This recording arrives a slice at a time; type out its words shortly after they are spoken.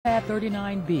Pad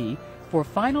 39B for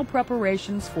final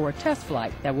preparations for a test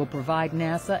flight that will provide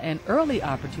NASA an early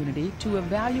opportunity to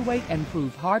evaluate and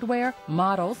prove hardware,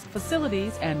 models,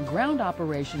 facilities, and ground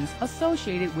operations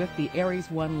associated with the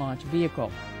Ares 1 launch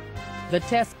vehicle. The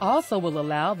test also will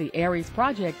allow the Ares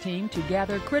project team to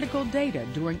gather critical data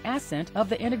during ascent of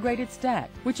the integrated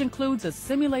stack, which includes a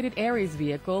simulated Ares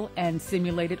vehicle and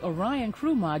simulated Orion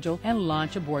crew module and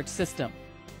launch abort system.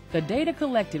 The data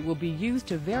collected will be used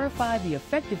to verify the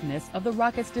effectiveness of the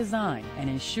rocket's design and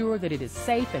ensure that it is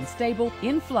safe and stable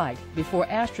in flight before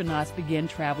astronauts begin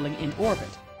traveling in orbit.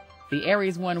 The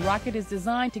Ares 1 rocket is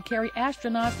designed to carry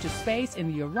astronauts to space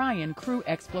in the Orion crew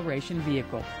exploration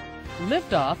vehicle.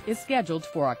 Liftoff is scheduled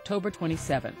for October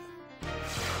 27th.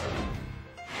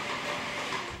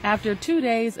 After 2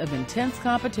 days of intense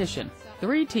competition,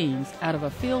 3 teams out of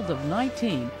a field of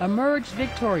 19 emerged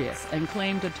victorious and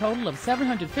claimed a total of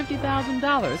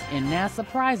 $750,000 in NASA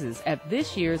prizes at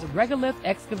this year's Regolith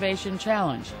Excavation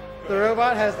Challenge. The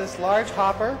robot has this large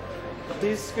hopper.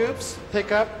 These scoops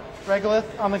pick up regolith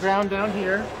on the ground down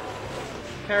here,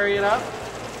 carry it up,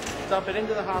 dump it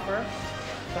into the hopper.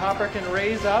 The hopper can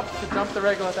raise up to dump the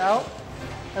regolith out,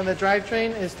 and the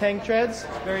drivetrain is tank treads.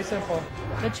 Very simple.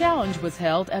 The challenge was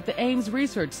held at the Ames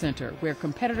Research Center, where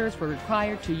competitors were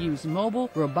required to use mobile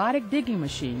robotic digging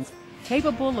machines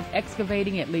capable of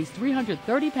excavating at least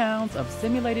 330 pounds of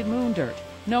simulated moon dirt,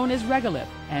 known as regolith,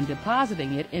 and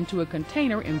depositing it into a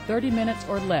container in 30 minutes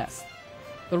or less.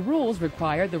 The rules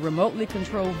require the remotely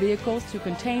controlled vehicles to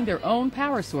contain their own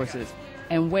power sources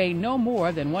and weigh no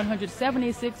more than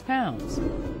 176 pounds.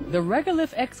 The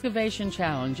Regolith Excavation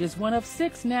Challenge is one of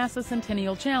 6 NASA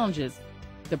Centennial Challenges.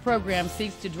 The program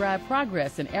seeks to drive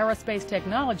progress in aerospace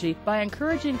technology by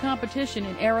encouraging competition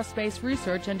in aerospace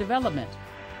research and development.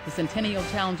 The Centennial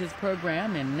Challenges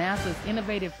program in NASA's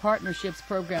Innovative Partnerships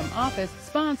Program Office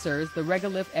sponsors the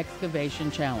Regolith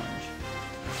Excavation Challenge.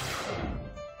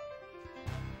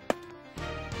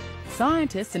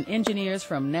 Scientists and engineers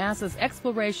from NASA's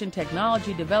Exploration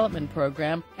Technology Development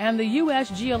Program and the U.S.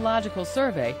 Geological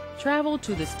Survey traveled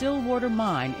to the Stillwater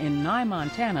Mine in Nye,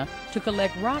 Montana to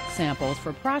collect rock samples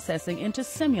for processing into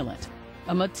simulant,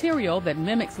 a material that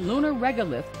mimics lunar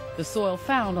regolith, the soil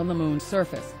found on the moon's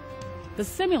surface. The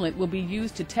simulant will be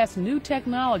used to test new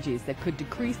technologies that could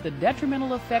decrease the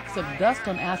detrimental effects of dust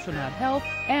on astronaut health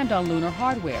and on lunar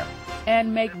hardware,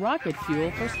 and make rocket fuel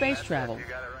for space travel.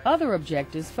 Other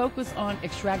objectives focus on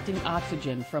extracting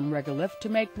oxygen from regolith to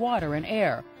make water and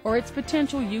air, or its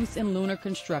potential use in lunar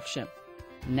construction.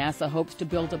 NASA hopes to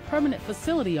build a permanent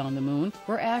facility on the moon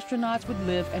where astronauts would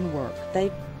live and work.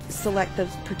 They select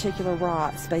those particular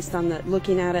rocks based on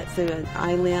looking at it through an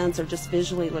eye lens or just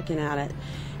visually looking at it.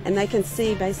 And they can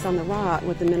see based on the rock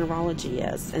what the mineralogy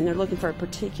is, and they're looking for a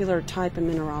particular type of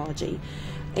mineralogy.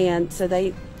 And so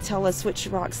they tell us which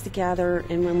rocks to gather,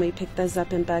 and when we pick those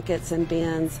up in buckets and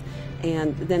bins,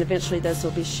 and then eventually those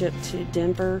will be shipped to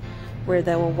Denver, where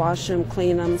they will wash them,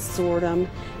 clean them, sort them,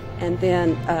 and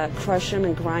then crush them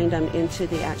and grind them into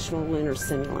the actual lunar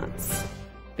simulants.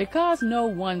 Because no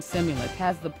one simulant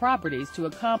has the properties to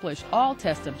accomplish all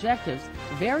test objectives,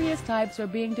 various types are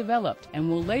being developed and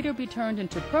will later be turned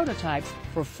into prototypes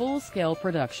for full-scale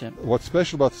production. What's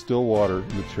special about the Stillwater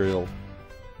material,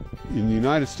 in the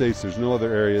United States there's no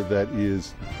other area that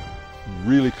is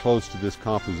really close to this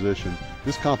composition.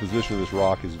 This composition of this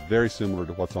rock is very similar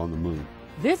to what's on the moon.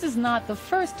 This is not the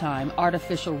first time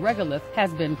artificial regolith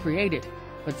has been created,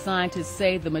 but scientists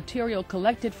say the material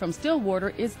collected from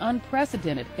Stillwater is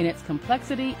unprecedented in its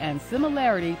complexity and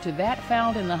similarity to that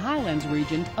found in the highlands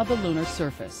region of the lunar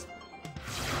surface.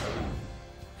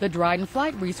 The Dryden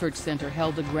Flight Research Center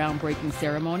held a groundbreaking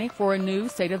ceremony for a new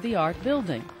state-of-the-art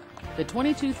building. The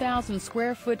 22,000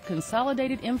 square foot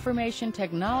Consolidated Information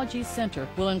Technology Center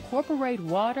will incorporate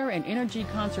water and energy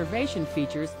conservation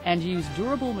features and use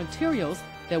durable materials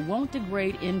that won't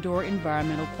degrade indoor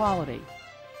environmental quality.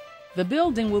 The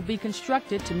building will be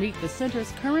constructed to meet the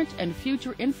center's current and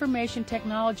future information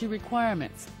technology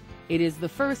requirements. It is the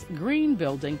first green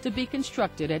building to be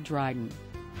constructed at Dryden.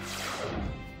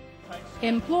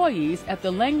 Employees at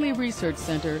the Langley Research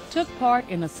Center took part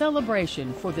in a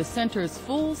celebration for the center's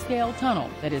full-scale tunnel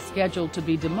that is scheduled to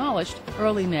be demolished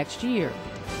early next year.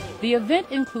 The event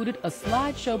included a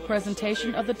slideshow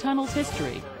presentation of the tunnel's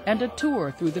history and a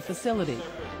tour through the facility.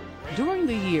 During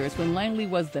the years when Langley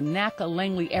was the NACA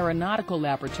Langley Aeronautical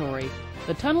Laboratory,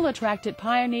 the tunnel attracted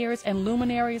pioneers and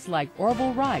luminaries like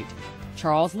Orville Wright,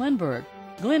 Charles Lindbergh,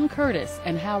 Glenn Curtiss,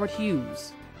 and Howard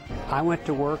Hughes. I went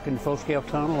to work in full-scale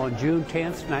tunnel on June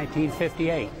 10th,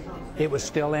 1958. It was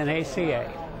still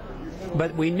NACA,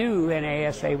 but we knew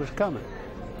NASA was coming.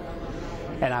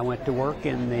 And I went to work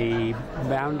in the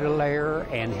boundary layer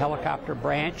and helicopter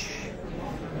branch,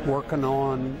 working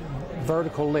on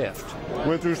vertical lift.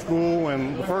 Went through school,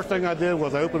 and the first thing I did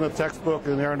was open a textbook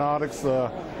in aeronautics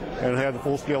and had the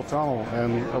full-scale tunnel.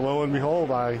 And lo and behold,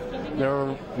 I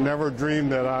never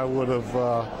dreamed that I would have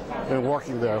been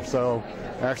working there. So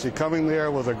actually coming there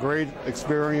was a great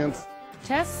experience.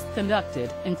 Tests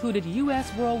conducted included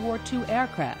U.S. World War II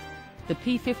aircraft, the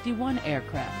P-51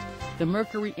 aircraft, the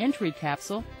Mercury entry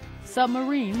capsule,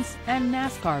 submarines, and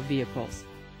NASCAR vehicles.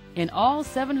 In all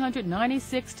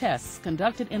 796 tests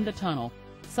conducted in the tunnel,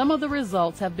 some of the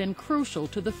results have been crucial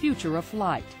to the future of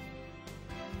flight.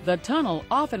 The tunnel,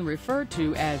 often referred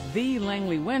to as the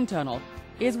Langley Wind Tunnel,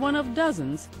 is one of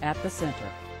dozens at the center.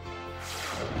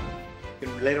 You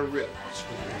can let her rip.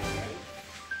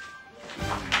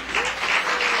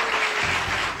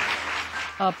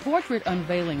 A portrait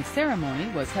unveiling ceremony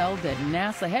was held at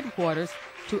NASA headquarters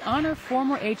to honor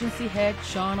former agency head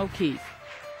Sean O'Keefe.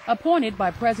 Appointed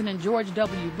by President George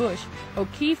W. Bush,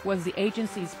 O'Keefe was the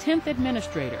agency's 10th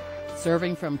administrator,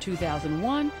 serving from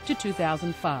 2001 to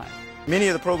 2005. Many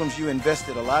of the programs you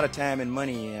invested a lot of time and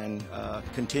money in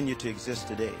continue to exist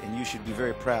today, and you should be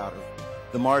very proud of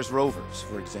the Mars rovers,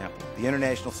 for example, the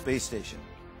International Space Station,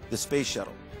 the Space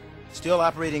Shuttle, still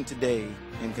operating today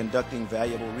and conducting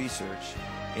valuable research,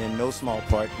 in no small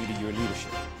part due to your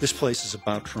leadership. This place is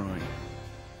about trying.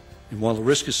 And while the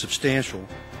risk is substantial,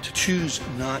 to choose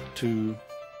not to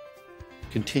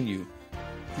continue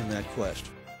in that quest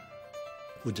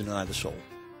would deny the soul.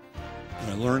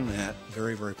 And I learned that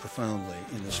very, very profoundly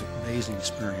in this amazing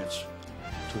experience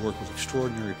to work with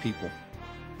extraordinary people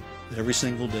that every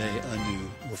single day I knew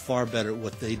were far better at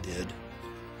what they did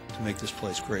to make this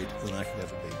place great than I could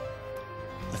ever be.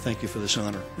 I thank you for this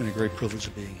honor and a great privilege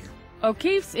of being here.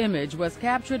 O'Keefe's image was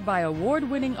captured by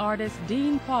award-winning artist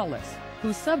Dean Paulus,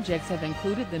 whose subjects have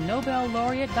included the Nobel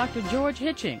laureate Dr. George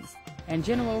Hitchings and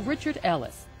General Richard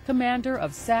Ellis, commander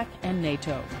of SAC and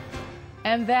NATO.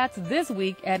 And that's this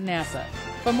week at NASA.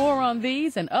 For more on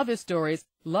these and other stories,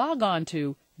 log on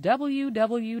to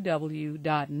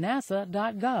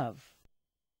www.nasa.gov.